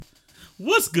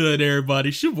What's good, everybody?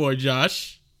 It's your boy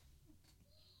Josh.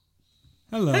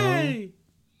 Hello. Hey.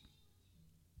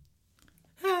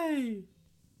 Hey.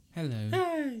 Hello.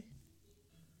 Hey.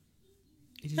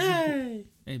 Hey,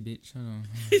 Hey. bitch, hold on.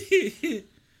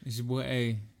 It's your boy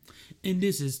A. And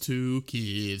this is Two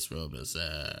Kids from the South.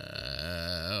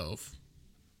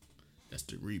 That's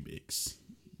the remix.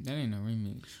 That ain't no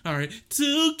remix. All right.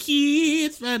 Two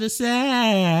kids from the South.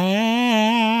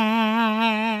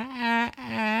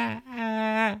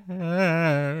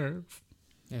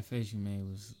 That face you made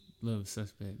was a little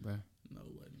suspect, bro. No,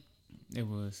 it wasn't. It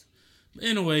was.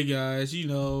 Anyway, guys,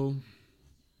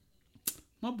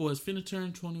 my boy's finna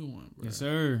turn 21, bro. Yes,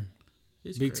 sir.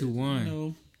 It's Big crazy.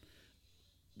 2-1.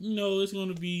 It's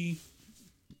gonna be,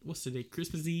 what's today?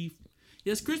 Christmas Eve.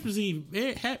 Yes, Christmas Eve.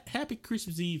 Happy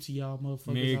Christmas Eve to y'all,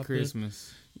 motherfuckers. Merry out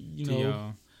Christmas there. to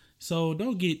y'all. So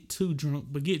don't get too drunk,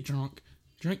 but get drunk.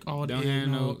 Drink all the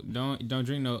Don't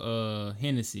drink no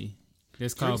Hennessy.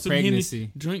 That's called pregnancy.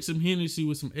 pregnancy. Drink some Hennessy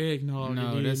with some eggnog.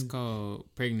 No, that's called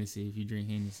pregnancy if you drink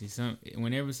Hennessy.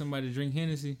 Whenever somebody drink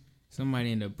Hennessy,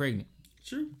 somebody end up pregnant.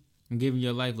 True. I'm giving you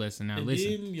a life lesson now. And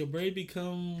listen. then your baby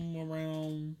come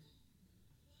around.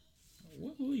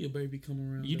 What will your baby come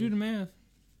around? You do the math.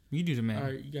 You do the math. All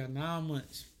right, you got 9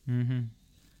 months. Mm-hmm.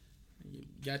 You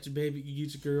got your baby. You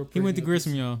get your girl pregnant. He went to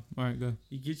Grissom, y'all. All right, go.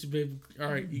 You get your baby.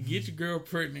 All right, you get your girl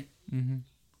pregnant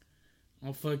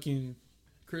on fucking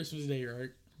Christmas Day,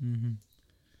 right? Mm-hmm.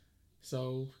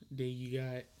 So then you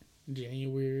got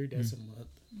January. That's a month.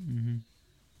 Mm-hmm.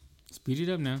 Speed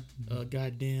it up now.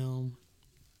 Goddamn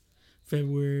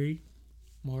February,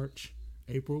 March,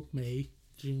 April, May,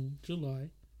 June, July,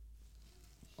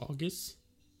 August,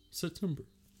 September.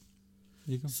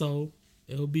 There you go. So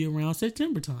it'll be around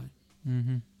September time.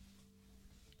 Mm-hmm.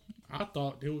 I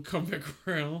thought they would come back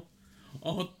around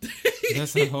on.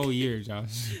 That's a whole year,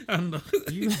 Josh. I know.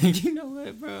 You know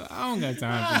what, bro? I don't got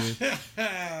time for this.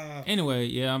 Anyway,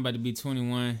 yeah, I'm about to be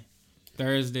 21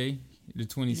 Thursday, the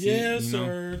 26th. Yes,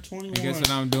 sir. 21. And guess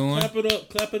what I'm doing? Clap it up,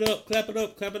 clap it up, clap it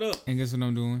up, clap it up. And guess what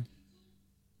I'm doing?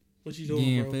 What you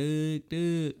doing, bro? Fucked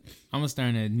up. I'm gonna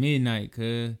start at midnight,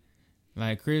 cuz.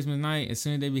 Like Christmas night, as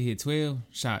soon as they be hit 12,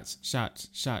 shots.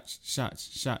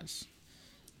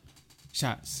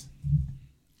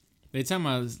 They tell me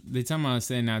I was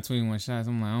setting out 21 shots.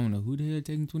 I'm like, I don't know who the hell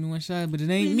taking 21 shots, but it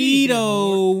ain't me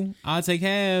though. I'll take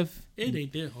half. It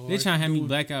ain't that hard. They trying to have me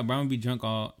black out, bro. I'm gonna be drunk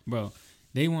all, bro.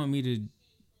 They want me to,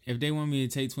 if they want me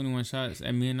to take 21 shots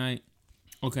at midnight,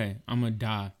 okay, I'm gonna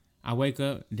die. I wake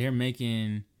up, they're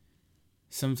making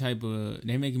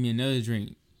they're making me another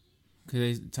drink. Cause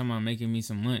they talking about making me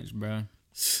some lunch, bro.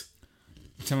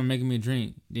 Talking about making me a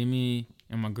drink. Then me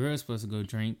and my girl's supposed to go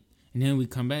drink. And then we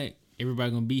come back.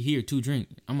 Everybody gonna be here to drink.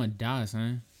 I'm gonna die,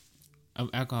 son. Of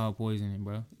alcohol poisoning,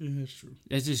 bro. Yeah, that's true.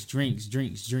 That's just drinks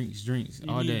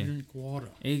all day. Drink water.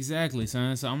 Exactly,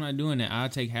 son. So I'm not doing that. I'll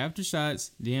take half the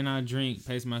shots, then I'll drink,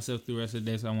 pace myself through the rest of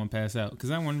the day so I won't pass out.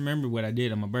 Cause I want to remember what I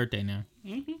did on my birthday now.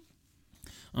 Mm-hmm.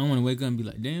 I don't want to wake up and be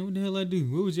like, damn, what the hell I do?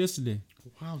 What was yesterday?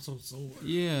 Wow, I'm so sore.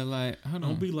 Yeah, like, hold on.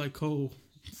 Don't be like Cole.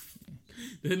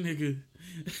 That nigga.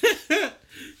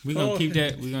 We're gonna keep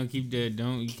that.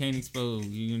 You can't expose.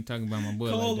 You gonna talk about my boy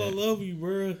Cole, like that. I love you,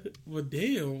 bro. But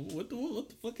damn, what the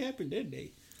fuck happened that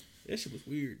day? That shit was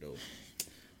weird though.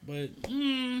 But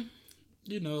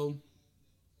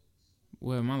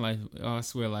Well, my life. Oh, I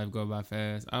swear, life go by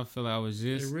fast. I feel like I was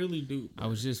just. It really do. Bro. I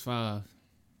was just 5.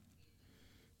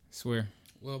 Swear.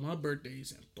 Well, my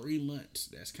birthday's in 3 months.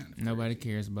 That's kind of Nobody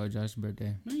cares about Josh's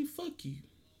birthday. Man, fuck you.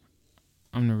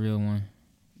 I'm the real one.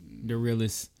 The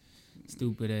realest.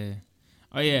 Stupid ass.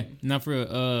 Oh yeah, not for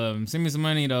real. Send me some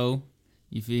money though.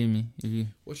 You feel me? If you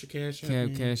what's your cash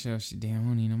app? Cash app shit. Damn, I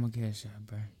don't need no more cash app,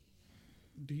 bro.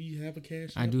 Do you have a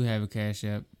cash app? I do have a cash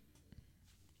app.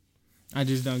 I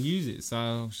just don't use it,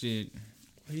 so shit.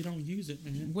 Well, you don't use it,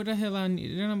 man. What the hell I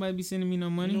need? There nobody be sending me no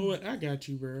money. You know what? I got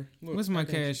you, bro. Look, what's my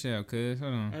cash app, cuz?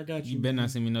 Hold on. I got you. You better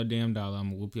not send me no damn dollar. I'm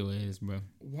gonna whoop your ass, bro.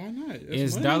 Why not?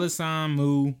 It's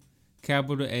 $MOO,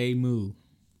 capital A MOO.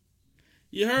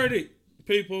 You heard it,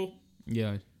 people.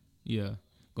 Yeah.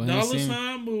 Go ahead and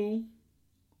send $MOO.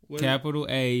 Capital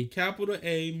A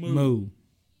MOO. MOO.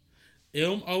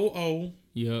 MOO.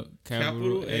 Yup.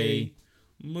 Capital A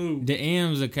MOO. The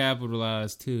M's are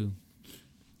capitalized too.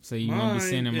 So you won't be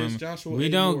sending my Joshua We A.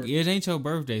 don't. York. It ain't your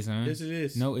birthday, son. Yes, it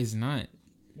is. No, it's not.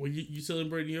 Well, you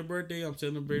celebrating your birthday? I'm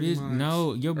celebrating mine.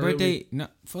 No, your early. birthday. No,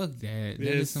 fuck that. That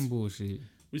is some bullshit.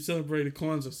 We celebrated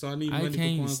Kwanzaa, so I need money for Kwanzaa.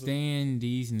 I can't stand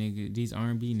these niggas, these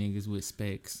R&B niggas with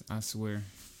specs. I swear.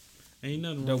 Ain't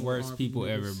nothing the wrong worst with people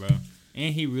niggas. ever, bro.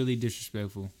 And he really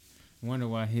disrespectful. Wonder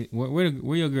why.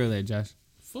 Where your girl at, Josh?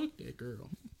 Fuck that girl.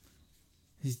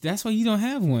 That's why you don't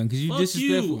have one, because you Fuck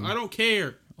disrespectful. you. I don't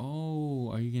care.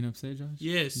 Oh, are you getting upset, Josh?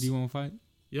 Yes. Do you want to fight?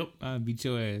 Yep. I'll beat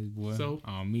your ass, boy. So?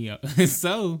 Oh, me up.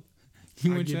 So?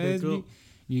 You want your ass beat?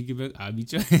 You get back. I'll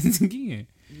beat your ass again.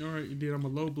 All right, then I'm a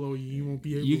low blow you. You won't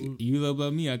be able to. You low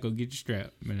blow me, I go get your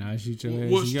strap. Man, I'll shoot your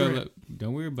ass. What strap?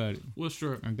 Don't worry about it. What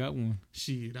strap? I got one.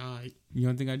 Shit, alright. You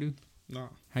don't think I do? Nah.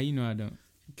 How you know I don't?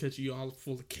 Because you all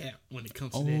full of cap when it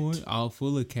comes to that. All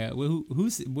full of cap. Well,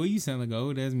 boy, you sound like an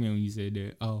old ass man when you said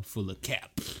that. All full of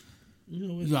cap. You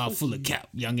know what? You all full of cap,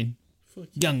 youngin. Fuck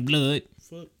you. Young blood.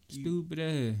 Fuck you. Stupid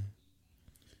ass.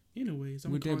 Anyways,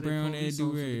 I'm with gonna that call brown that ass police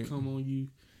officer do-rag. to come on you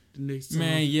the next time.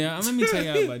 Man, yeah. Let me tell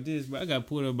y'all about this, bro. I got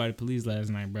pulled over by the police last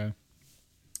night, bro.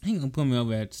 He gonna pull me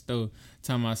over at the store,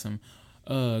 talking about something.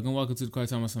 Gonna walk up to the car,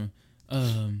 talking about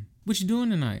something. What you doing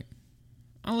tonight?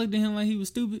 I looked at him like he was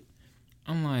stupid.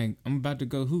 I'm like, I'm about to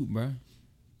go hoop, bro.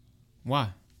 Why?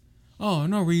 Oh,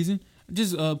 no reason. I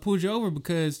just pulled you over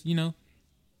because,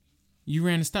 you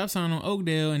ran a stop sign on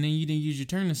Oakdale and then you didn't use your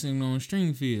turning signal on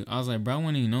Stringfield. I was like, bro, I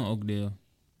wasn't even on Oakdale.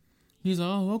 He's like,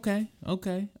 oh,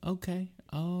 okay.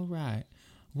 All right.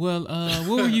 Well,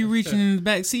 what were you reaching in the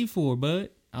back seat for, bud?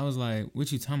 I was like,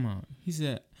 what you talking about? He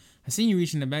said, I seen you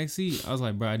reach in the back seat. I was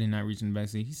like, bro, I did not reach in the back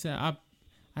seat. He said,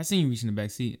 I seen you reach in the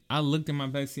back seat. I looked at my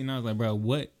back seat and I was like, bro,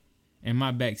 what in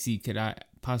my back seat could I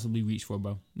possibly reach for,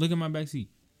 bro? Look at my back seat.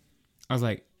 I was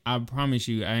like, I promise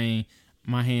you,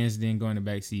 my hands didn't go in the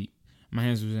back seat. My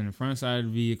hands was in the front side of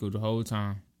the vehicle the whole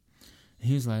time.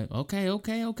 He was like, okay.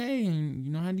 And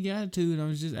you know how the attitude. I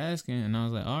was just asking. And I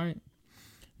was like, all right.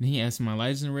 Then he asked my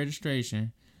license and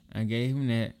registration. I gave him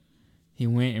that. He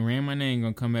went and ran my name,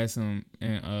 gonna come back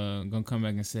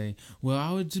and say, well,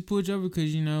 I would just pull you over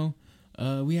because,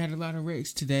 we had a lot of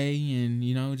wrecks today and,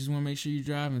 just want to make sure you're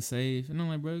driving safe. And I'm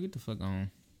like, bro, get the fuck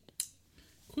on.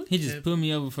 He just pulled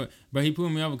me over he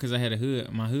pulled me over because I had a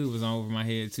hood. My hood was on over my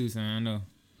head too, so I know.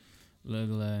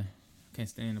 Look, can't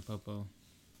stand the popo.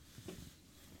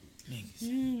 Niggas.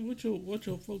 Yeah, what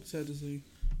your folks had to say?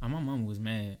 My mama was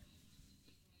mad.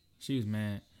 She was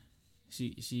mad.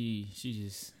 She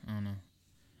just, I don't know.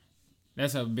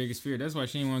 That's her biggest fear. That's why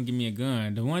she didn't want to give me a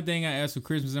gun. The one thing I asked for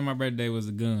Christmas and my birthday was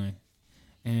a gun.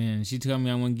 And she told me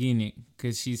I wasn't getting it.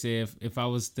 Because she said if they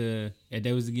was to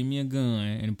give me a gun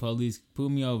and the police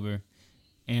pulled me over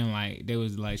and they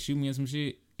was shoot me or some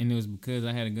shit and it was because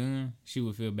I had a gun, she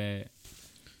would feel bad.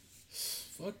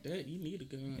 Fuck that. You need a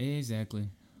gun. Exactly.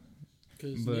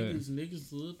 Because niggas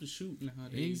love to shoot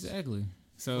nowadays. Exactly.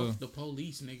 So fuck the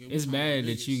police, nigga. It's bad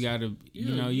that you gotta,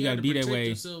 you gotta be that way.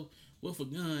 Yourself with a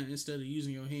gun instead of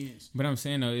using your hands. But I'm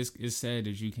saying though, it's sad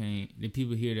that you can't. The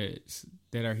people here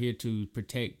that are here to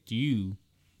protect you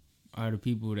are the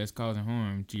people that's causing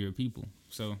harm to your people.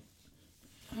 So,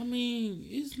 I mean,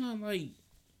 it's not like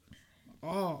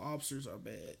all officers are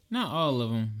bad. Not all of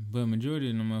them, but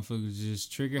majority of them motherfuckers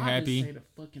just trigger happy. I just say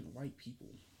the fucking white people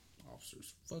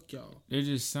officers. Fuck y'all. They're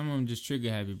just some of them just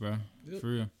trigger happy, bro. Yep. For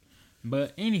real.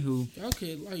 But anywho, y'all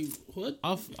can't what?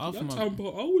 Off y'all my talking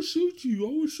about I would shoot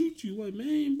you. Like,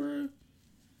 man, bro.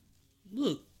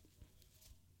 Look,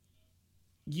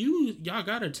 y'all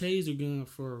got a taser gun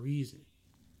for a reason.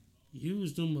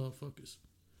 Use them motherfuckers.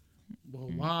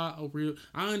 But why a real?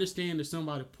 I understand that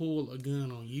somebody pull a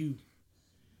gun on you,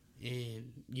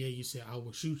 and yeah, you say I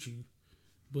will shoot you,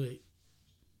 but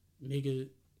nigga,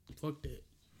 fuck that.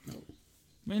 No.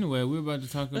 Anyway, we're about to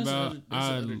talk about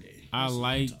our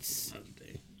likes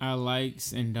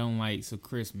and don't likes of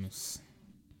Christmas.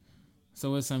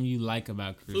 So what's something you like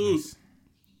about Christmas?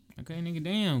 Food. Okay, nigga,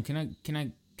 damn. Can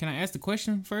I ask the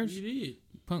question first? You did.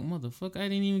 Punk motherfucker. I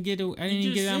didn't even get it. I didn't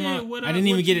even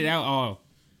get it out all.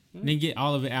 Didn't get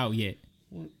all of it out yet.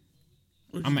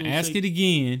 I'm gonna ask it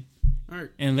again. All right.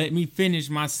 And let me finish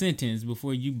my sentence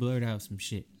before you blurt out some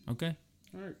shit. Okay?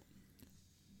 All right.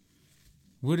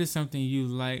 What is something you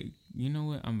like? You know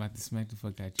what? I'm about to smack the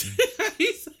fuck out you.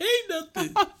 He say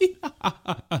nothing.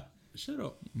 Shut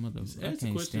up. Motherfucker. I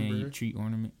can't stand your tree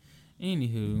ornament.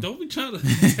 Anywho. Don't be trying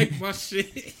to take my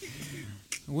shit.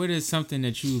 What is something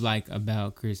that you like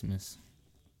about Christmas?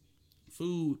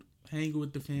 Food. Hanging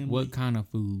with the family. What kind of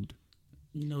food?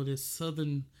 This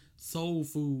southern soul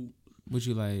food. What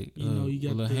you like? You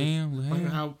got the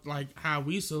ham? How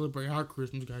we celebrate our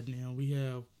Christmas, goddamn. We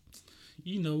have,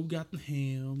 we got the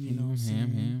ham,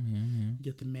 ham.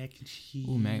 You got the mac and cheese.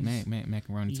 Ooh,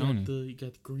 macaroni Tony. You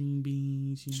got the green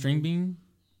beans. String bean?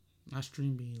 Not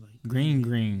string bean, like green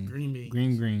beans.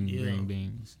 Green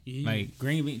beans. Yeah. Like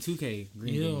green bean 2K.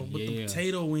 With the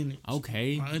potato in it.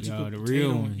 Okay. The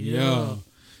real one. Yeah.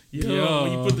 When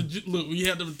you put when you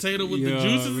have the potato with the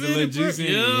juices in it, juice in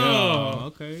it. Yeah.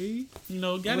 Okay.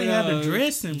 Gotta have the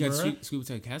dressing, you got bro. sweet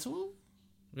potato casserole?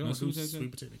 We don't do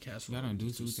sweet potato casserole. Y'all don't do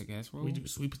sweet potato casserole? We do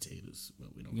sweet potatoes,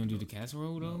 but we don't. You don't do the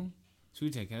casserole, though? No.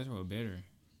 Sweet potato casserole better.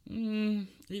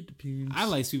 It depends. I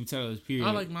like sweet potatoes, period.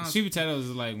 I like my... Sweet potatoes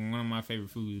is like one of my favorite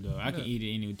foods, though. I can eat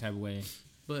it any type of way.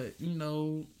 But, you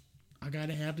know, I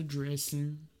gotta have the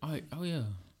dressing. Oh yeah.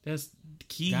 That's the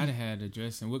key. Gotta have the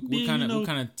dressing. What kind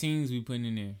of things we putting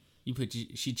in there? You put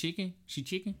she chicken? She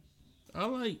chicken? I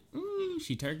like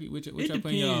she turkey. What y'all depends.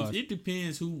 putting y'all? It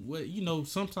depends who what you know.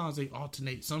 Sometimes they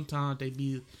alternate. Sometimes they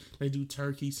do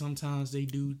turkey. Sometimes they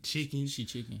do chicken. She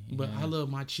chicken. But I love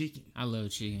my chicken. I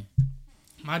love chicken.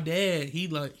 My dad he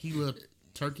loved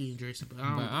turkey and dressing, but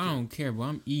I don't care. But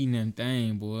I'm eating that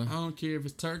thing, boy. I don't care if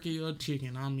it's turkey or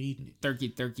chicken. I'm eating it.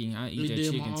 Turkey. I eat that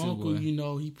chicken too, uncle, boy. You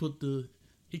know, he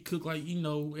cooked like, you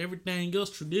know, everything else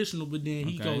traditional, but then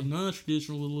he goes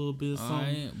non-traditional with a little bit of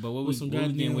something. Right. But what we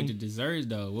getting with the desserts,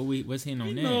 though? What's hitting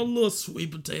on that? You know, a little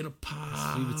sweet potato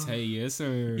pie. Sweet potato, yes,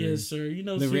 sir. Yes, sir. You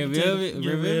know, the sweet red potato.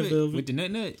 velvet with the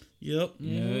nut. Yep.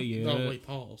 Mm-hmm. Yeah. Oh, wait,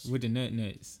 pause. With the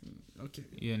nuts. Okay.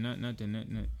 Yeah, not the nut.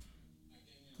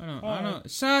 Hold on.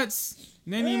 Shots.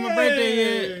 Ain't even my birthday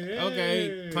yet.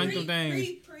 Okay. Clank them things.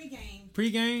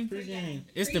 Pre-game?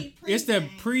 It's the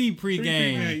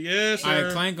pre-game. Yes, sir. All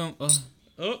right, clank them.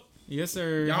 Yes,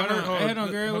 sir. Y'all Hold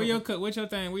on, girl. Where your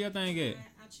thing? Where your thing at?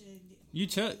 You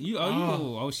chuck.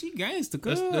 She gangster.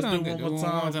 Let's do one more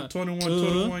time.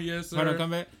 21, yes, sir. Hold on,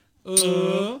 come back.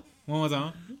 One more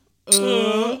time.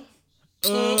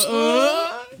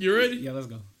 You ready? Yeah, let's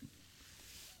go.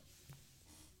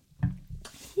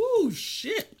 Whoo,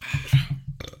 shit.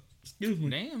 Excuse me.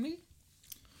 Damn, nigga.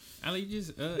 Ali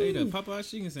just ate a Popeye's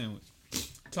chicken sandwich.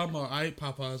 Talking about I ate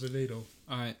Popeyes today though.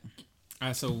 Alright,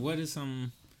 so what is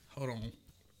some... Hold on.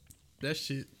 That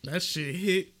shit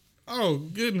hit. Oh,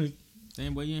 goodness.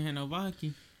 Damn, boy, you ain't had no vodka.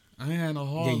 I ain't had no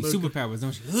hard liquor. Yeah, superpowers,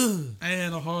 don't you? I ain't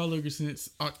had no hard liquor since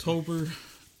October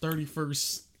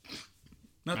 31st.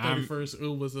 Not 31st,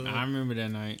 it was... I remember that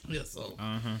night. Yeah, so...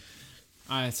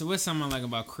 Alright, so what's something I like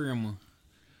about chrimuh?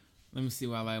 Let me see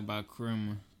what I like about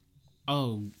chrimuh.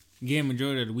 Oh, getting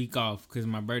majority of the week off because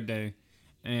my birthday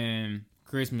and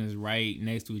Christmas right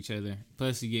next to each other.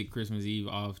 Plus, you get Christmas Eve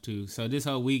off too. So this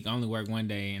whole week, I only work one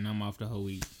day and I'm off the whole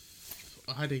week.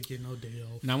 I didn't get no day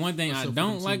off. Now, one thing I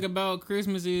don't like about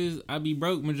Christmas is I be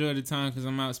broke majority of the time because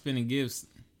I'm out spending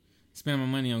my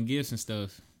money on gifts and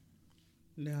stuff.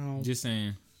 Now, just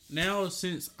saying. Now,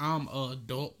 since I'm an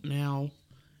adult now.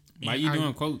 Why you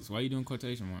doing quotes? Why you doing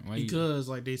quotation mark? Because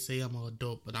like they say I'm an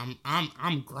adult, but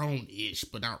I'm grown-ish,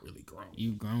 but not really grown.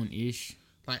 You grown-ish?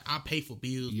 Like I pay for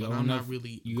bills, but I'm not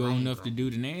really. You old enough to do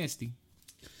the nasty.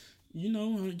 You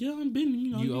know, yeah, I'm been.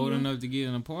 You old enough to get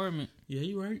an apartment? Yeah,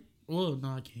 you right. Well, no,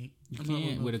 I can't. You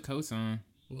can't with a cosign.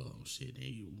 Well, shit,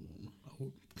 you.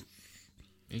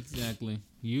 Exactly.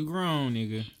 You grown,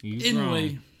 nigga. Anyway,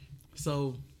 grown.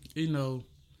 So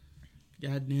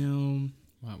goddamn.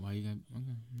 Why you got...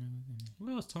 Okay.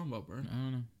 What I was talking about, bro? I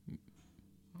don't know.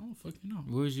 I don't fucking know.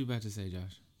 What was you about to say,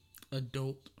 Josh?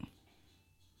 Adult.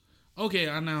 Okay,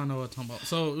 I now know what I'm talking about.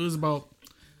 So, it was about...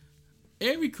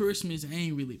 Every Christmas, I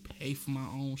ain't really pay for my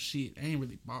own shit. I ain't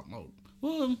really bought no...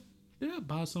 Well, did I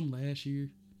buy something last year?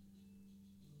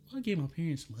 Well, I gave my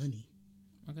parents money.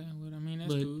 Okay, well, I mean,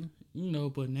 that's cool. You know,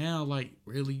 but now, like,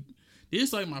 really... This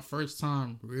is, like, my first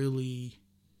time really...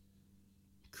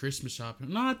 Christmas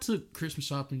shopping. No, I took Christmas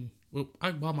shopping. Well,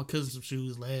 I bought my cousin some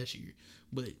shoes last year,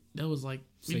 but that was like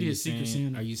we did Secret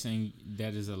Santa. Are you saying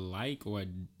that is a like, or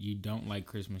you don't like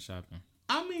Christmas shopping?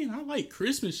 I mean, I like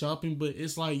Christmas shopping, but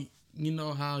it's like, you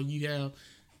know how you have,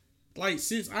 like,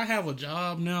 since I have a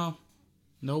job now,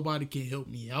 nobody can help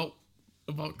me out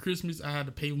about Christmas. I had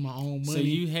to pay with my own money. So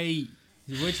you hate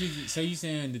So you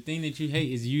saying the thing that you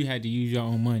hate is you had to use your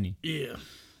own money? Yeah.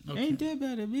 Okay. Ain't that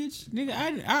bad, bitch?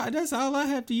 Nigga, I that's all I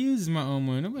have to use is my own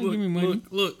money. Nobody give me money.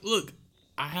 Look.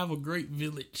 I have a great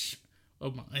village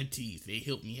of my aunties. They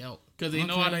help me out because they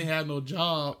know I didn't have no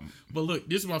job. But look,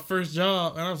 this is my first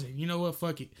job, and I was like, you know what?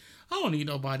 Fuck it. I don't need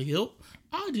nobody help.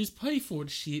 I'll just pay for the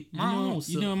shit my own self.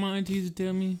 You know what my aunties would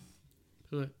tell me?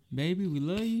 What? Baby, we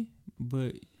love you,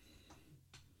 but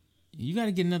you got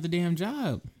to get another damn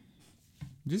job.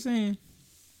 Just saying.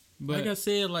 But like I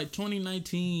said, like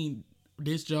 2019.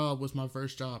 This job was my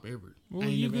first job ever. Well,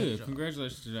 you good.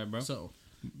 Congratulations to that, bro. So,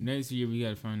 next year we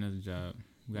gotta find another job.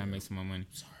 We gotta make some more money.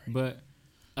 Sorry. But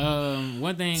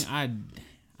one thing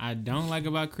I don't like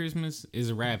about Christmas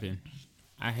is rapping.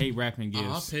 I hate rapping gifts.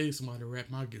 I'll pay somebody to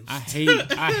rap my gifts. I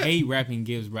hate rapping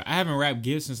gifts, bro. I haven't rapped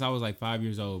gifts since I was like 5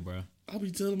 years old, bro. I'll be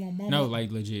telling my mama. No,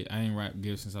 like legit. I ain't rapped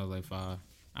gifts since I was like 5.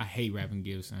 I hate rapping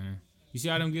gifts, man. You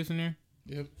see all them gifts in there?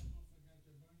 Yep.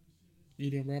 You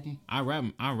didn't rap them?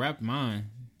 I rapped mine.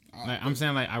 Like I'm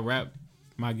saying, like I wrap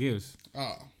my gifts.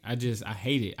 Oh. I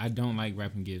hate it. I don't like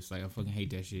wrapping gifts. Like I fucking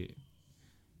hate that shit.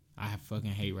 I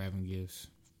fucking hate wrapping gifts.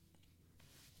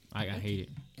 Like I hate it.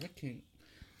 I can't.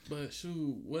 But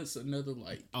shoot, what's another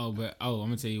like? I'm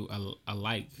gonna tell you I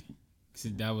like. See,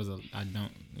 that was I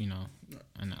don't,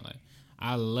 I'm not like.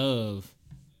 I love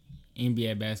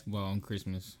NBA basketball on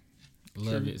Christmas.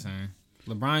 Love it, son.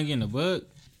 LeBron getting a buck.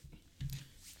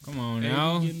 Come on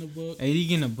now. AD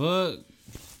getting a buck.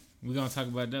 We're gonna talk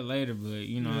about that later, but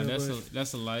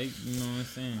that's a like, you know what I'm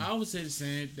saying? I would say the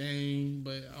same thing,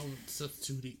 but I would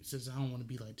substitute it since I don't want to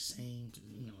be like the same,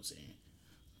 you know what I'm saying?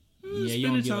 Yeah, you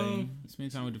don't get like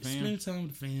spend time with the fam. Spend time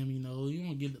with the fam, you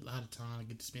don't get a lot of time to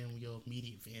get to spend with your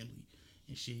immediate family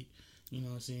and shit. You know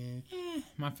what I'm saying?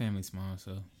 My family's small,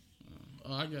 so.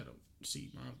 I gotta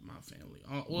see my family.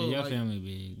 Your family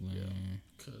big, man.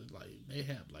 Yeah, cause like they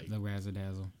have like the razzle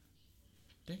dazzle.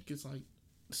 I think it's like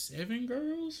 7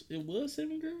 girls. It was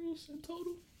 7 girls in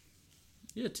total.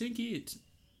 Yeah, 10 kids.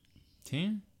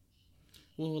 10?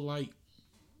 Well, like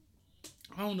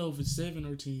I don't know if it's 7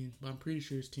 or 10, but I'm pretty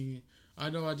sure it's 10. I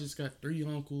know I just got 3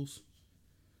 uncles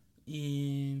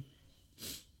and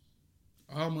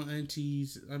all my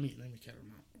aunties. Let me count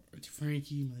them out. Auntie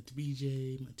Frankie, my auntie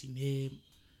BJ, my auntie Neb.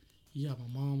 You got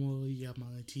my mama. You got my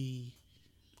auntie.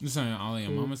 This ain't all on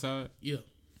your mama's side? Yeah.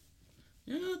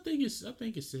 Yeah, I think it's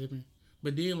 7.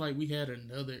 But then like I had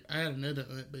another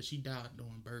aunt, but she died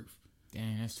during birth.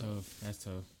 Dang, that's tough.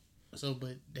 So,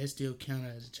 but that still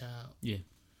counted as a child. Yeah.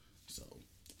 So,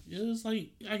 yeah, it's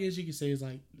like, I guess you could say it's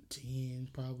like 10,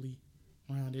 probably,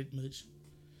 around that much.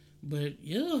 But,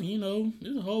 yeah,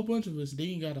 there's a whole bunch of us. Then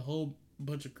you got a whole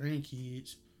bunch of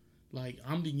grandkids. Like,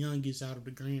 I'm the youngest out of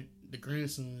the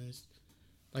grandsons,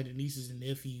 like the nieces and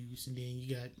nephews. And then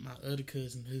you got my other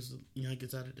cousin, who's the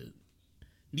youngest out of the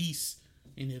niece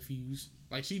and nephews.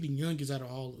 Like, she the youngest out of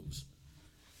all of us.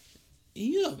 And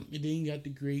yeah, and then you got the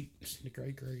greats, the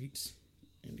great-greats,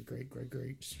 and the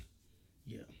great-great-greats.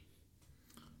 Yeah.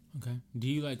 Okay. Do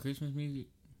you like Christmas music?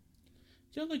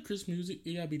 Yeah, I like Christmas music.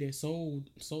 It gotta be that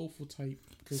soulful type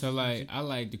Christmas so, like, music. I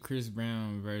like the Chris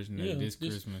Brown version of this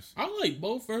Christmas. I like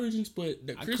both versions, but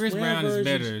the Chris Brown is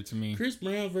better to me. Chris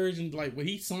Brown version, like, when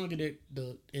he sung it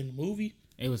in the movie,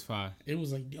 it was fire. It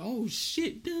was like, oh,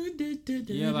 shit. Dun, dun, dun,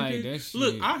 dun, yeah, like, that shit.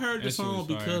 Look, I heard the song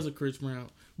because of Chris Brown.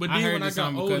 But then I heard when the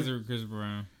song because of Chris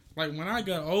Brown. Like, when I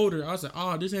got older, I was like,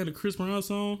 oh, this ain't a Chris Brown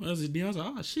song. I was like,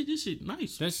 oh, shit, this shit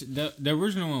nice. The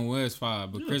original one was fire,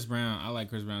 but Chris Brown, I like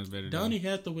Chris Brown's better. Donny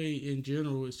Hathaway, in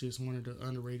general, is just one of the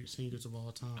underrated singers of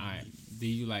all time. All right. Do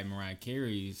you like Mariah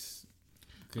Carey's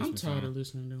Christmas I'm tired song? of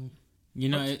listening to him.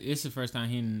 It's the first time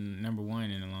hearing number 1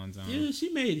 in a long time. Yeah, she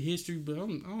made history, but I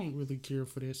don't really care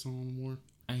for that song anymore.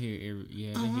 I hear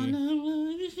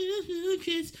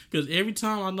because every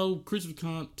time I know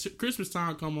Christmas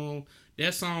time come on,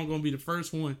 that song gonna be the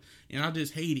first one, and I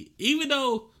just hate it. Even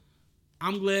though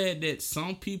I'm glad that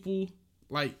some people,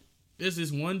 like, there's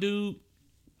this one dude.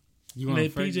 You want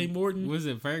PJ Morton? Was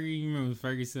it Fergie? You remember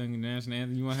Fergie singing the national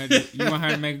anthem? You want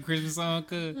her to make a Christmas song?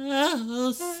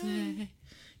 Oh, say,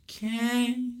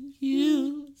 can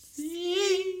you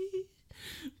see?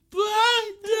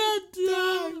 By the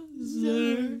dawn's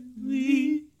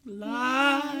early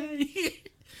light.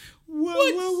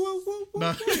 Whoa.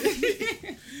 No.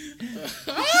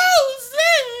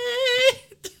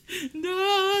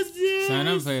 Son,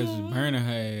 them players was burning her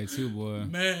head too, boy.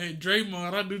 Man,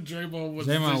 Draymond, I knew Draymond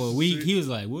was weak. He was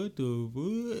like, what the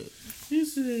fuck? He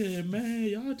said, man,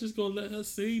 y'all just gonna let her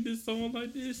sing this song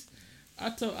like this? I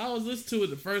was listening to it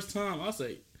the first time. I was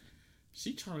like,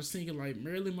 she trying to sing it like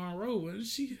Marilyn Monroe, and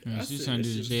she? She's trying to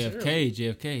do the JFK.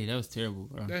 JFK, that was terrible,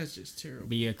 bro. That's just terrible.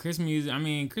 But yeah, Christmas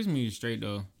music straight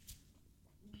though.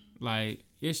 Like,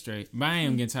 it's straight. But I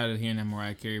am getting tired of hearing that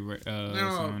Mariah Carey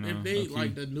song. If they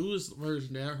like the newest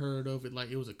version that I heard of it, like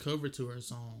it was a cover to her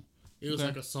song. It was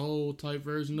like a soul type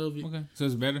version of it. Okay, so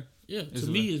it's better. Yeah, to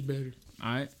me it's better.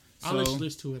 All right, I'll let you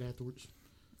listen to it afterwards.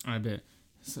 I bet.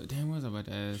 So damn, what was I about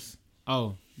to ask?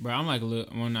 Oh, bro, I'm like a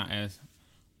little. Well, not ask.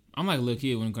 I'm like a little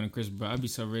kid when it comes to Christmas, bro. I'd be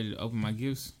so ready to open my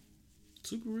gifts.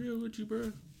 Super real with you,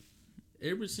 bro.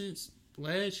 Ever since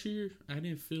last year, I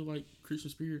didn't feel like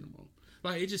Christmas spirit no more.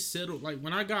 Like, it just settled. Like,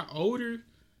 when I got older,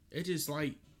 it just,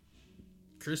 like,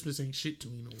 Christmas ain't shit to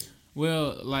me no more.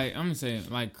 Well, like, I'm going to say,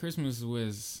 like, Christmas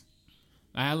was...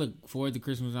 I look forward to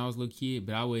Christmas when I was a little kid,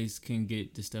 but I always couldn't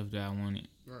get the stuff that I wanted.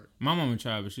 Right. My mama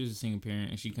tried, but she was a single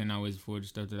parent, and she couldn't always afford the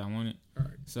stuff that I wanted. Right.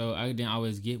 So, I didn't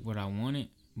always get what I wanted,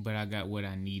 but I got what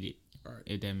I needed. Right.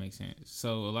 If that makes sense.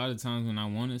 So, a lot of times when I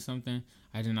wanted something,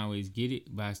 I didn't always get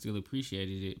it, but I still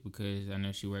appreciated it because I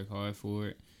know she worked hard for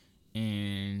it.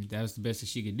 And that was the best that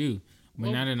she could do.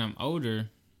 But now that I'm older,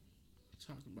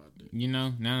 talk about that. you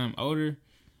know, now that I'm older,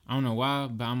 I don't know why,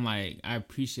 but I'm like, I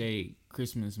appreciate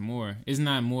Christmas more. It's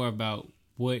not more about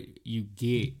what you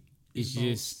get. It's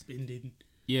just spending.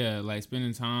 Yeah, like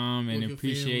spending time and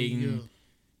appreciating. Family,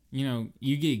 You know,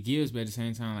 you get gifts, but at the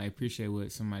same time, like appreciate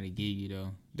what somebody gave you though.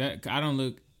 That I don't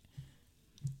look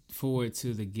forward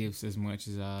to the gifts as much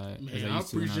as I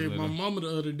appreciate my mama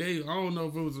the other day. I don't know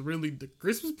if it was really the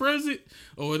Christmas present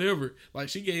or whatever. Like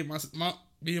she gave me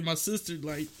and my sister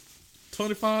like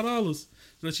 $25.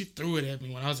 So she threw it at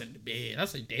me when I was in the bed. I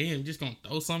said, damn, you just gonna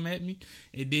throw something at me?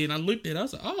 And then I looked at it, I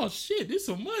said, oh shit, this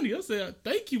some money. I said,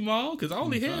 thank you, Mom, because I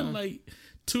only had like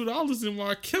 $2 in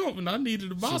my account and I needed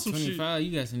to buy some 25, shit.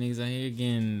 You got some niggas out here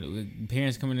again,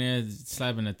 parents coming there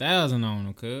slapping 1,000 on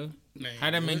them, cuz. How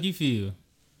that make you feel?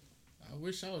 I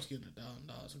wish I was getting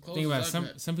 $1,000. Think about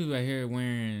some people out here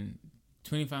wearing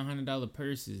 $2,500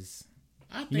 purses.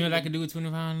 You know what I could do with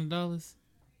 $2,500?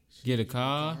 Get a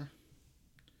car.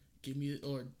 Give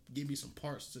me some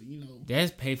parts to,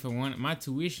 That's pay for my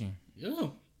tuition. Yeah.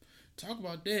 Talk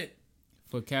about that.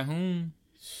 For Calhoun.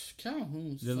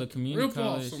 Calhoun's the little community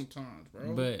college sometimes,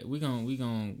 bro. But we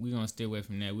gonna stay away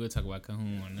from that. We'll talk about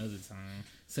Calhoun another time.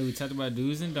 So we talked about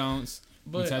do's and don'ts.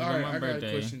 But we talked about my birthday. birthday. Got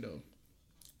a question though.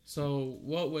 So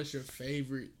what was your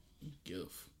favorite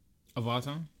gift of all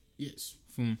time? Yes.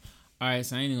 Alright,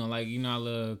 so I ain't even gonna I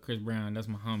love Chris Brown. That's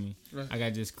my homie. Right. I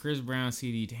got this Chris Brown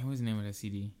CD. Damn, what's the name of that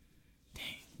CD? Dang,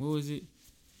 what was it?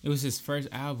 It was his first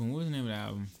album. What was the name of the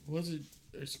album? Was it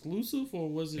exclusive or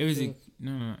was it?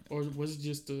 No. Or was it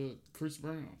just Chris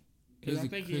Brown? Because I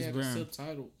think he had a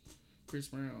subtitle, Chris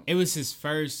Brown. It was his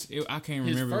first. I can't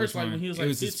remember first, which one. When he was it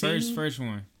was 15? his first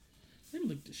one. Let me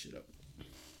look this shit up.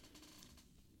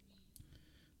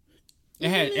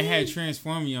 It had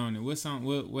Transform You on it. What song?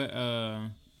 What? I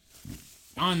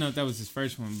don't know if that was his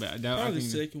first one, but probably I think the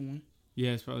second one.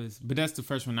 Yeah, it's probably. But that's the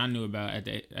first one I knew about at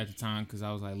the time because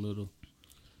I was like little.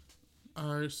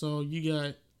 All right, so you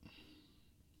got.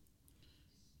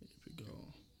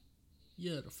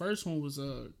 Yeah, the first one was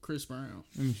Chris Brown.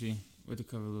 Let me see what the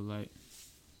cover looked like.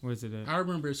 Where's it at? I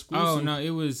remember exclusive. Oh no, it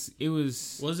was.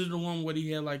 Was it the one where he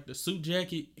had like the suit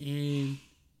jacket and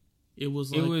it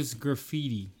was like... It was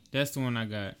graffiti. That's the one I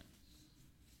got.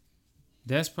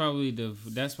 That's probably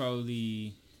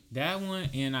that one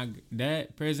and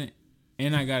that present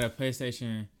and I got a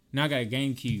PlayStation. No, I got a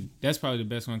GameCube. That's probably the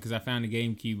best one because I found the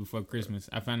GameCube before Christmas.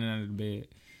 I found it under the bed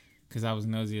because I was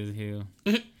nosy as hell.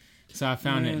 So I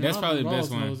found it. That's probably the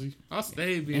best one. Nosy. I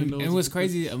stayed being nosy. And what's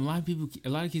crazy, a lot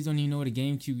of kids don't even know what a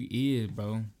GameCube is,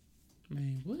 bro.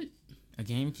 Man, what? A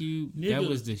GameCube? Nigga, that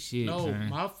was the shit. No, man.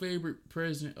 My favorite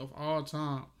present of all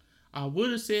time. I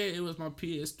would have said it was my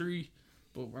PS3,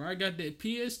 but when I got that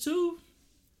PS2,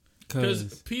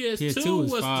 because PS2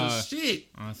 was the shit.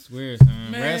 I swear,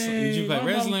 son. Man, did you play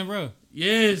wrestling, bro?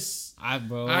 Yes. I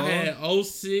had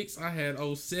 06. I had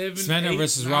 07. SmackDown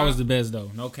vs. Raw was the best,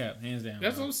 though. No cap. Hands down.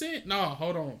 That's what I'm saying. No,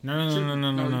 hold on.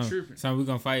 No. You tripping. So we're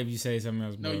going to fight if you say something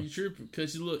else, bro. No, you tripping.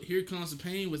 Because you look, Here Comes the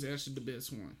Pain was actually the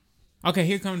best one. Okay,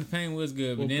 Here Comes the Pain was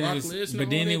good. But then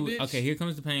it was... Okay, Here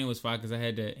Comes the Pain was fine because I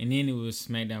had that. And then it was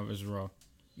SmackDown vs. Raw.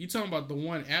 You talking about the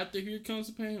one after Here Comes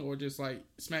the Pain or just like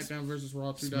SmackDown vs.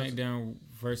 Raw 2000? SmackDown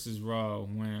vs. Raw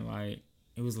when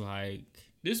it was like...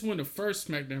 This one the first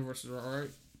SmackDown vs. Raw, right?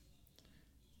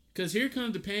 Because Here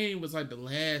Comes the Pain was like the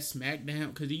last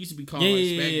SmackDown because it used to be called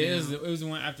SmackDown. Yeah, it was the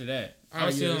one after that. I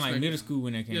was still in middle school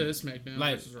when that came out. Yeah, that's SmackDown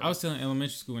vs. Raw. I was still in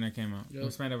elementary school when that came out. Yep.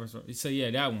 SmackDown vs. Raw. So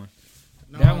yeah, that one.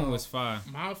 That one was fire.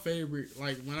 My favorite,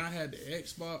 when I had the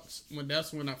Xbox,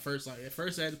 that's when I first at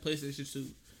first I had the PlayStation 2.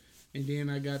 And then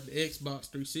I got the Xbox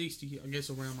 360, I guess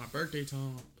around my birthday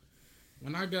time.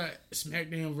 When I got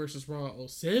SmackDown vs. Raw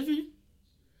 07,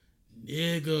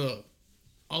 nigga,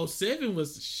 07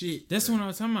 was the shit. That's the one I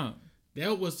was talking about.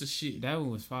 That was the shit. That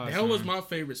one was fire. That was my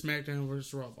favorite SmackDown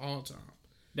vs. Raw of all time.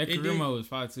 That chrimuh was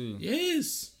fire too.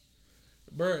 Yes.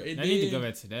 Bro, I need to go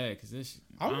back to that because this.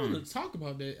 I want to talk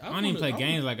about that. I don't even play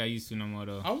games like I used to no more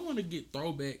though. I want to get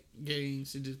throwback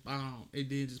games and just buy them and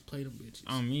then just play them bitches.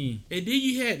 On me. And then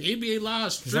you had NBA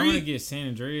Live Stream. Because I want to get San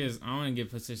Andreas. I want to get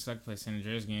PlayStation so I can play San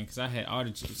Andreas again because I had all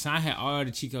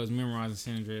the cheat codes memorized in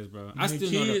San Andreas, bro. Man, I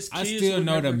still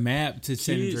know the map to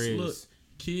San Andreas. Look,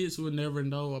 kids would never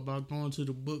know about going to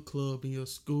the book club in your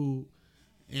school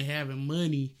and having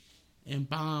money and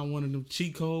buying one of them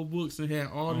cheat code books and had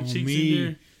all the cheats in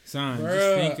there. Son, bruh,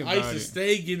 just think about it. I used to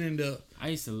stay getting the... I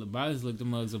used to look the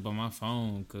mugs up on my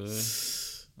phone,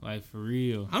 cuz. Like, for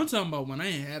real. I'm talking about when I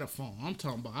ain't had a phone. I'm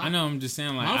talking about... I know, I'm just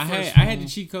saying, like, I had the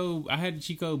cheat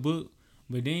code book,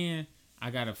 but then I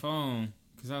got a phone,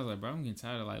 because I was like, bro, I'm getting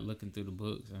tired of, like, looking through the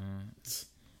books.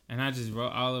 And I just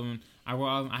wrote all of them.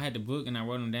 I had the book and I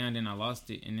wrote them down. Then I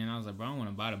lost it. And then I was like, bro, I want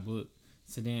to buy the book.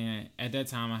 So then at that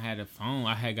time I had a phone.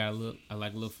 I had got a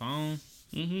little phone.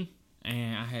 Mm-hmm.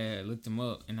 And I had looked them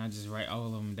up. And I just write all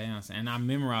of them down. And I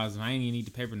memorized them. I ain't even need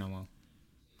the paper no more.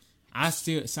 I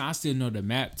still know the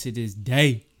map to this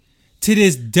day. To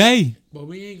this day. But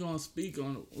we ain't gonna speak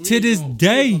on it. To this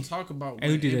day. We gonna talk about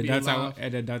And we did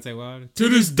NBA that Dante Wilder. To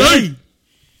this day.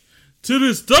 To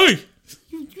this day.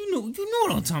 You know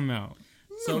what I'm talking about.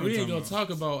 So we ain't gonna talk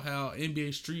about how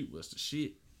NBA Street was the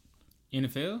shit.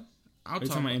 NFL? I'm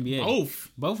talking about NBA.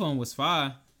 Both of them was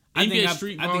fire. NBA I think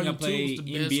Street I Volume played 2 was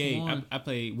the best NBA. one. I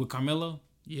played with Carmelo.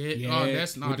 Yeah.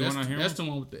 That's the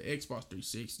one with the Xbox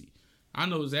 360. I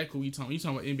know exactly what you talking about. You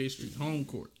talking about NBA Street Home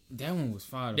Court. That one was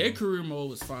fire. That career mode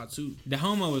was fire too. The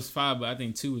home mode was fire, but I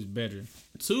think 2 was better.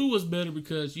 2 was better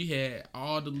because you had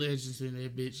all the legends in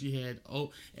that bitch. You had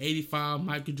 85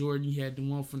 Michael Jordan. You had the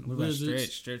one from the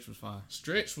Wizards. Stretch was fire.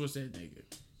 Stretch was that nigga.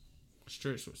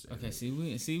 Stretch was that. Okay,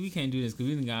 nigga. we can't do this because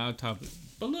we done got out topic.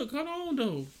 But look, hold on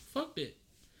though. Fuck that.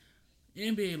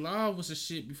 NBA Live was a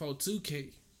shit before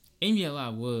 2K. NBA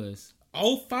Live was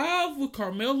 05 with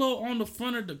Carmelo on the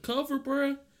front of the cover,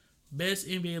 bruh. Best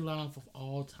NBA Live of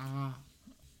all time.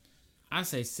 I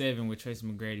say 7 with Tracy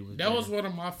McGrady was. That was one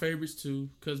of my favorites too,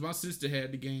 cause my sister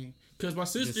had the game. Cause my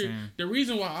sister, the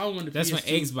reason why I wanted. That's when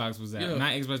Xbox was out,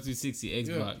 not Xbox 360.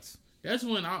 Xbox. Yeah.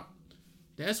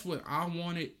 That's when I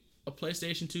wanted a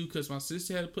PlayStation 2, cause my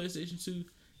sister had a PlayStation 2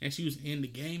 and she was into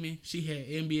gaming. She had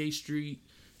NBA Street.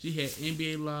 She had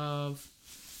NBA Live.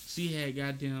 She had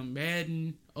goddamn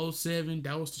Madden 07.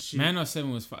 That was the shit. Madden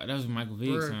 07 was fire. That was Michael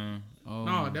Vick's time. Oh.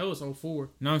 No, that was 04.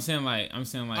 No, I'm saying like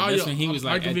that's when he was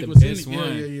like Michael at Vick the was best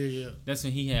one. Yeah. That's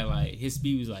when he had like his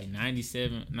speed was like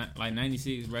 97, like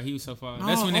 96, bro. He was so far. No,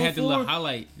 that's when they had the 04? little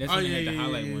highlight. That's when they had the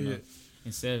highlight one up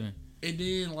in 7. And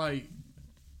then like,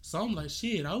 so I'm like,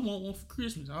 shit, I want one for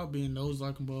Christmas. I'll be in those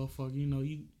like a motherfucker. You know,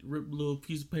 you rip a little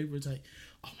piece of paper. It's like,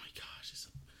 oh my gosh,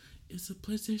 it's a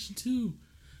PlayStation 2.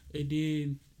 And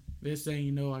then next thing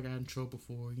you know, I got in trouble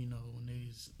for, you know, when they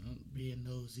was being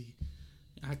nosy.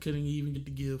 I couldn't even get the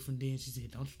gift, and then she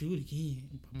said, "Don't you do it again."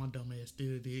 But my dumb ass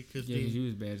still did. Cause you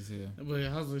was bad as hell. But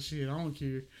I was like, shit, I don't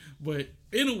care. But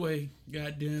anyway,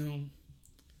 goddamn,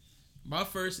 my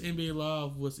first NBA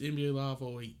Live was NBA Live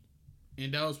 08.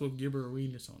 And that was with Gilbert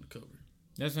Arenas on the cover.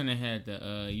 That's when they had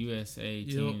the USA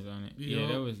teams on it. Yeah,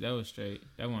 that was straight.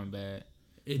 That wasn't bad.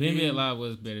 NBA Live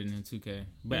was better than 2K.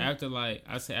 But after 9, 10,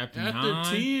 I say after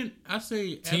 10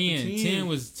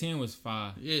 was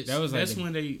 5. Yes, that was that's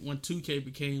when 2K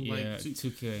became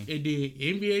 2K. And then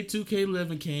NBA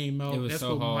 2K11 came out. It was that's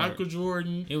so hard. Michael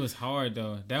Jordan. It was hard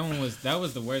though. That was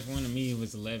the worst one to me. It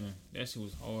was 11. That shit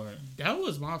was hard. That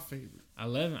was my favorite.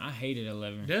 11, I hated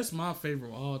 11. That's my favorite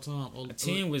of all time.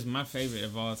 10 was my favorite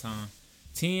of all time.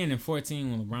 10 and 14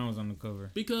 when LeBron was on the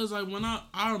cover. Because like when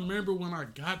I remember when I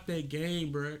got that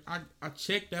game, bro, I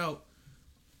checked out.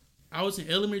 I was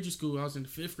in elementary school. I was in the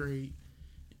 5th grade,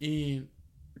 and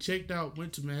checked out.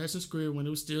 Went to Madison Square when it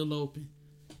was still open,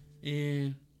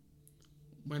 and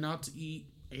went out to eat.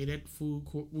 Ate at the food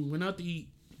court. We went out to eat.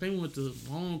 I think we went to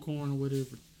Longhorn or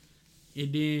whatever,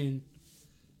 and then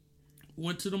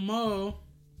went to the mall.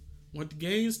 Went to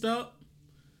GameStop.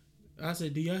 I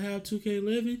said, "Do y'all have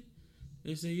 2K11?"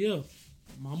 They said, "Yeah."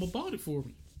 Mama bought it for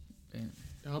me. Damn.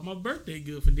 That was my birthday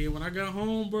gift. And then when I got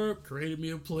home, bro, created me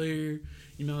a player.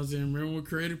 You know what I'm saying? Remember when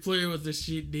created player was the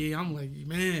shit then? I'm like,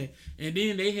 man. And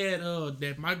then they had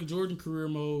that Michael Jordan career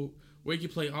mode where you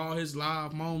could play all his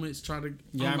live moments, try to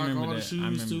unlock all the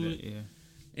shoes to it.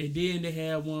 Yeah. And then they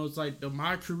had one that was like the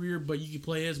My Career, but you could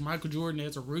play as Michael Jordan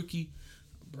as a rookie.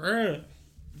 Bruh.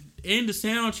 And the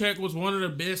soundtrack was one of the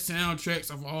best soundtracks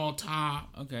of all time.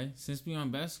 Okay, since we on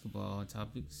basketball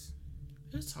topics,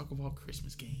 let's talk about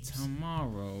Christmas games.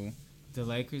 Tomorrow, the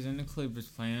Lakers and the Clippers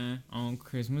playing on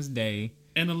Christmas Day.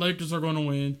 And the Lakers are going to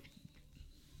win.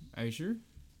 Are you sure?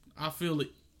 I feel it.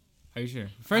 Are you sure?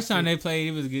 First time they played,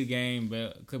 it was a good game,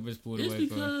 but Clippers pulled away.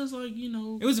 It's because, like, you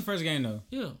know. It was the first game, though.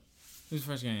 Yeah. It was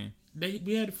the first game.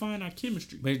 We had to find our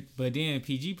chemistry. But then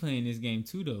PG playing this game,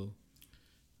 too, though.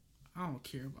 I don't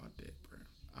care about that, bro.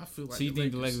 I feel like. So you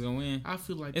think the Lakers gonna win? I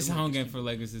feel like it's a home game for the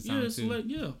Lakers this time too.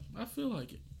 Yeah, I feel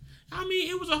like it. I mean,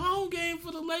 it was a home game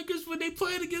for the Lakers when they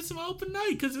played against them open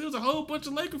night because there was a whole bunch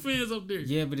of Laker fans up there.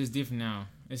 Yeah, but it's different now.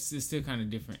 It's still kind of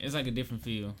different. It's like a different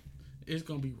feel. It's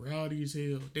gonna be rowdy as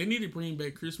hell. They need to bring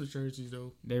back Christmas jerseys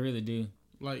though. They really do.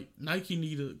 Like Nike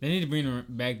They need to bring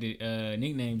back the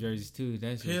nickname jerseys too.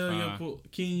 That's hell yeah.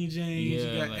 King James,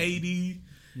 you got like, 80.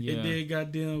 Yeah. And then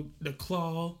goddamn the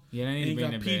Claw. Yeah, they need to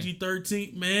bring that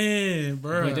PG-13. Man,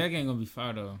 bro. But that game gonna be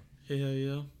fire though. Hell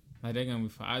yeah. Like they're gonna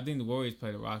be. I think the Warriors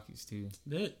play the Rockets too.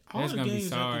 All That's the gonna be games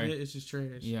sorry. after that is just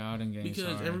trash. Yeah, all them games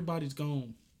because sorry. everybody's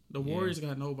gone. The Warriors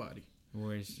got nobody.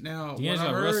 Warriors. Now,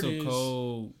 D'Angelo Russell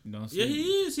cold. Don't yeah, he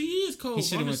is cold. He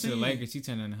should have went to the Lakers. He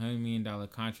turned on $100 million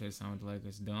contract signed with the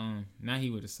Lakers. Dumb. Now he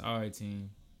with a sorry team.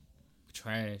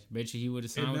 Trash. Bet you he would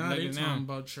have signed with the Lakers now. Talking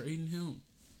about trading him.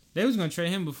 They was gonna trade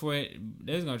him before.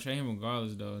 They was gonna trade him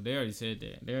regardless, though. They already said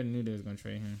that. They already knew they was gonna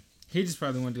trade him. He just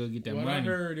probably wanted to go get that money. What I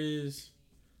heard is,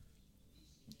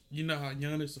 you know how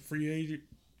Giannis a free agent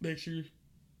next year.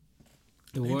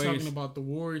 They talking about the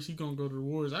Warriors. He gonna go to the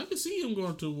Warriors. I can see him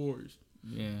going to the Warriors.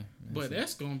 Yeah,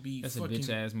 that's gonna be. That's fucking, a bitch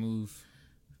ass move.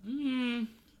 The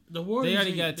Warriors. They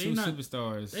already got two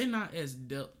superstars. They're not as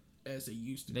depth as they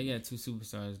used to. They got two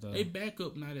superstars though. They back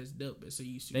up not as depth as they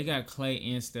used to. They got Clay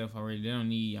and Steph already. They don't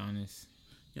need Giannis.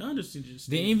 Giannis just.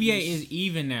 The NBA is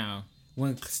even now.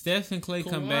 When Steph and Clay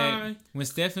come back,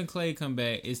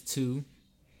 it's 2,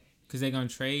 because they're gonna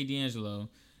trade D'Angelo.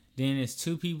 Then it's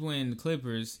 2 people in the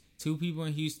Clippers, 2 people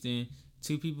in Houston,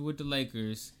 2 people with the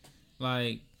Lakers.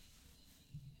 Like,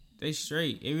 they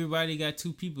straight. Everybody got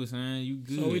 2 people, son. You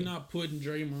good? So we're not putting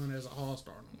Draymond as an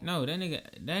all-star no more. No, that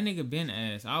nigga been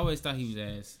ass. I always thought he was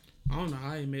ass. I don't know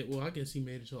how he made. Well, I guess he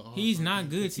made it to an all-star. He's not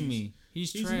good to me.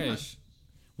 He's trash. Not.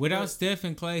 Without Steph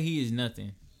and Clay, he is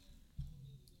nothing.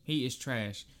 He is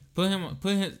trash. Put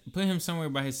him somewhere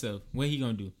by himself. What he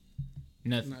gonna do?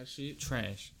 Nothing. Not shit.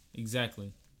 Trash.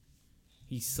 Exactly.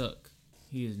 He suck.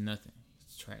 He is nothing.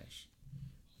 He's trash.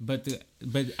 But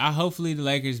hopefully the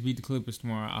Lakers beat the Clippers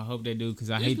tomorrow. I hope they do,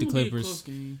 because I hate the Clippers.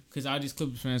 Because all these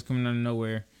Clippers fans coming out of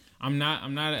nowhere. I'm not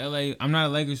a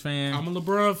Lakers fan. I'm a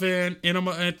LeBron fan and I'm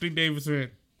an Anthony Davis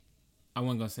fan. I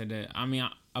wasn't gonna say that. I mean,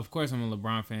 of course I'm a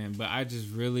LeBron fan, but I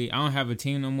don't have a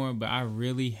team no more. But I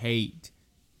really hate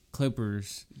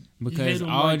Clippers because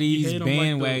all these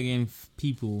bandwagon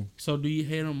people. So do you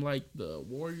hate them like the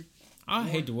Warriors? I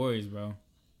hate the Warriors, bro.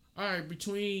 All right,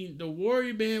 between the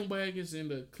Warrior bandwagons and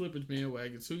the Clippers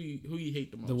bandwagons, who you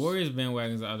hate the most? The Warriors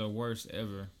bandwagons are the worst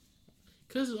ever.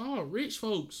 Cause it's all rich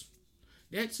folks.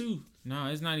 That too. No,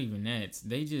 it's not even that.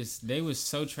 They was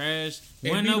so trash.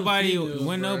 When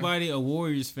nobody a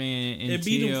Warriors fan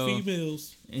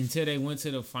until they went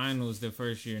to the finals the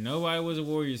first year. Nobody was a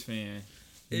Warriors fan.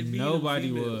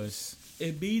 Nobody was.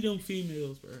 It beat them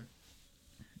females, bro.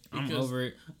 I'm over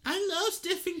it. I love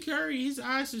Stephen Curry. His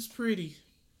eyes is pretty.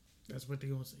 That's what they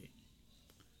gonna say.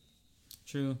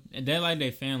 True. And they like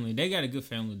their family. They got a good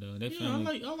family though.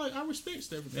 I respect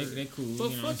Stephen Curry. They cool.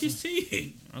 But fuck his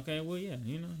team. Okay, well yeah,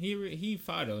 he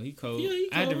fought though. He cold. Yeah, he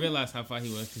cold. I had to realize how far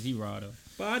he was because he raw though.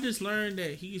 But I just learned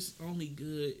that he's only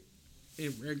good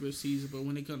in regular season, but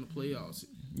when it comes to playoffs,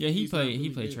 yeah, he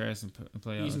played trash in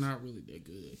playoffs. He's not really that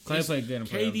good. Clay played good in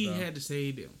playoffs. KD had to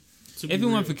save them. If it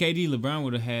weren't for KD, LeBron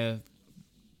would have had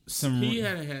some. He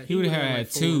would have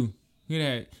had 2. He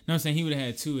would have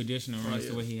had 2 additional runs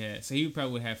to what he had. So he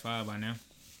probably would have 5 by now.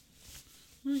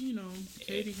 Well,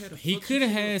 KD had a. He could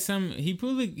have had some. He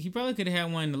probably could have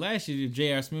had one the last year if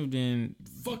J.R. Smith didn't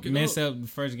mess up the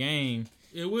first game.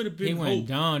 It would have been. He went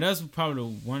down. That was probably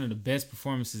one of the best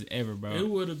performances ever, bro. It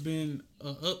would have been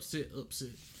an upset.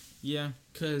 Yeah,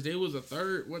 because they was a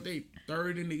third.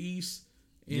 Third in the East,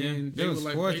 and they was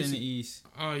like 4th in the East.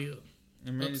 Oh yeah,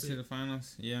 and made it to the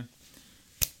finals. Yeah,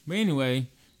 but anyway,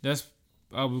 that's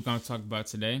all we're gonna talk about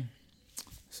today.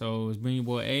 So it's been your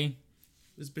boy A.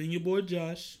 It's been your boy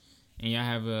Josh. And y'all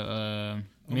have a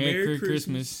Merry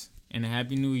Christmas and a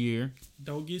Happy New Year.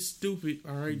 Don't get stupid,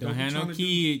 all right? Don't have no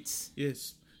kids.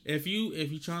 Yes. If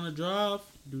you trying to drive,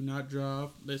 do not drive.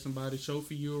 Let somebody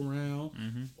chauffeur you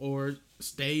around, or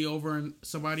stay over in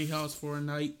somebody's house for a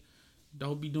night.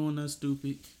 Don't be doing nothing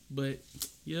stupid. But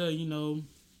yeah,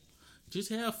 just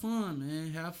have fun,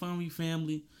 man. Have fun with your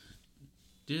family.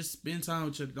 Just spend time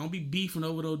with each other. Don't be beefing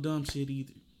over those dumb shit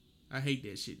either. I hate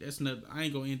that shit. That's nothing. I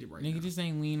ain't gonna end it right now. Nigga, this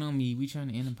ain't lean on me. We trying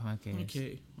to end the podcast.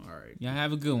 Okay. All right. Y'all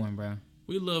have a good one, bro.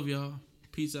 We love y'all.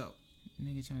 Peace out.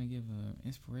 Nigga trying to give a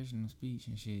inspirational speech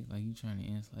and shit. Like you trying to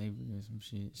end slavery or some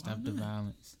shit. Stop the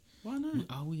violence. Why not?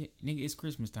 Nigga, it's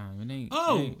Christmas time. It ain't.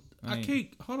 I can't.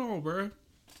 Hold on, bro.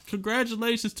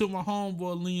 Congratulations to my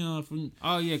homeboy Leon from.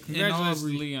 Oh yeah, congratulations to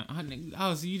Leon.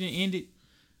 Oh, so you didn't end it?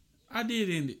 I did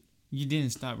end it. You didn't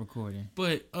stop recording.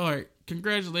 But all right,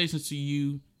 congratulations to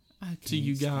you. To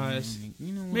you guys.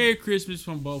 Merry Christmas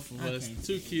from both of us.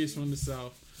 2 kids from the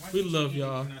South. We love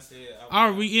y'all. All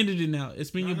right, we ended it now.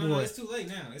 It's been your boy. No, it's too late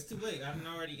now. It's too late. I've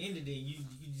already ended it. You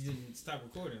didn't stop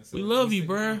recording. So we love you,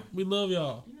 bro. We love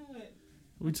y'all. You know what?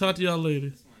 We talk to y'all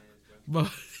later. Bye.